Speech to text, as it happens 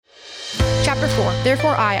Chapter 4.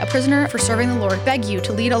 Therefore I, a prisoner for serving the Lord, beg you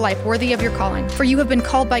to lead a life worthy of your calling. For you have been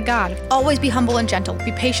called by God. Always be humble and gentle.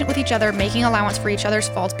 Be patient with each other, making allowance for each other's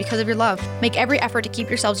faults because of your love. Make every effort to keep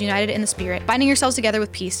yourselves united in the Spirit, binding yourselves together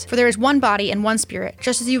with peace. For there is one body and one Spirit,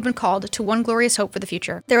 just as you have been called to one glorious hope for the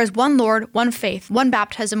future. There is one Lord, one faith, one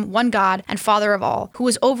baptism, one God, and Father of all, who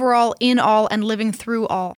is over all, in all, and living through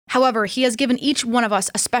all. However, he has given each one of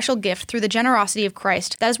us a special gift through the generosity of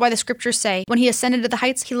Christ. That is why the scriptures say, when he ascended to the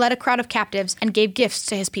heights, he led a crowd of captives and gave gifts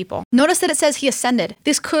to his people. Notice that it says he ascended.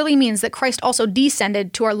 This clearly means that Christ also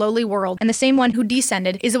descended to our lowly world, and the same one who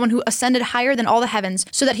descended is the one who ascended higher than all the heavens,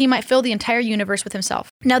 so that he might fill the entire universe with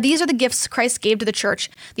himself. Now these are the gifts Christ gave to the church,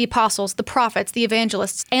 the apostles, the prophets, the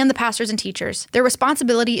evangelists, and the pastors and teachers. Their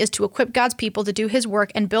responsibility is to equip God's people to do his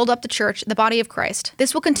work and build up the church, the body of Christ.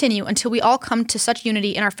 This will continue until we all come to such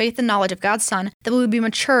unity in our faith and knowledge of God's Son that we will be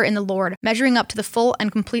mature in the Lord, measuring up to the full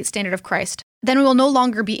and complete standard of Christ. Then we will no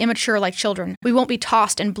longer be immature like children. We won't be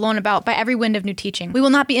tossed and blown about by every wind of new teaching. We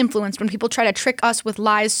will not be influenced when people try to trick us with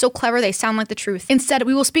lies so clever they sound like the truth. Instead,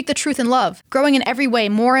 we will speak the truth in love, growing in every way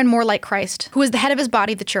more and more like Christ, who is the head of his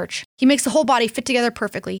body, the church. He makes the whole body fit together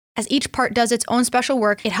perfectly. As each part does its own special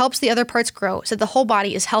work, it helps the other parts grow, so that the whole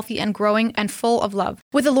body is healthy and growing and full of love.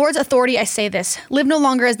 With the Lord's authority I say this, live no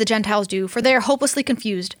longer as the Gentiles do, for they are hopelessly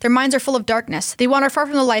confused. Their minds are full of darkness. They wander far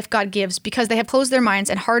from the life God gives, because they have closed their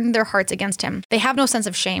minds and hardened their hearts against him. They have no sense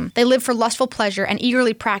of shame. They live for lustful pleasure and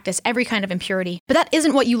eagerly practice every kind of impurity. But that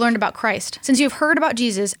isn't what you learned about Christ. Since you have heard about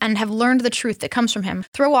Jesus and have learned the truth that comes from him,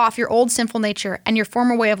 throw off your old sinful nature and your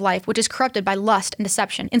former way of life, which is corrupted by lust and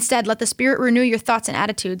deception. Instead, let the Spirit renew your thoughts and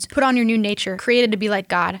attitudes. Put on your new nature, created to be like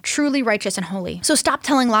God, truly righteous and holy. So stop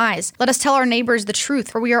telling lies. Let us tell our neighbors the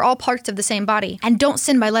truth, for we are all parts of the same body. And don't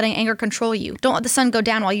sin by letting anger control you. Don't let the sun go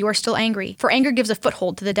down while you are still angry, for anger gives a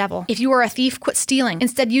foothold to the devil. If you are a thief, quit stealing.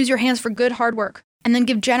 Instead, use your hands for good, hard work. And then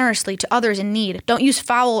give generously to others in need. Don't use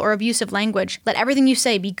foul or abusive language. Let everything you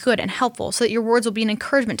say be good and helpful, so that your words will be an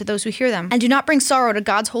encouragement to those who hear them. And do not bring sorrow to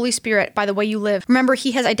God's Holy Spirit by the way you live. Remember,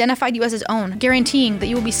 he has identified you as his own, guaranteeing that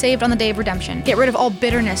you will be saved on the day of redemption. Get rid of all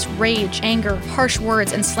bitterness, rage, anger, harsh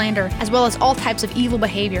words, and slander, as well as all types of evil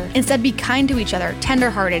behavior. Instead, be kind to each other,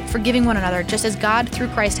 tender-hearted, forgiving one another, just as God, through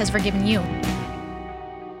Christ, has forgiven you.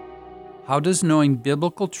 How does knowing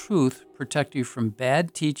biblical truth protect you from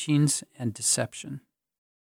bad teachings and deception?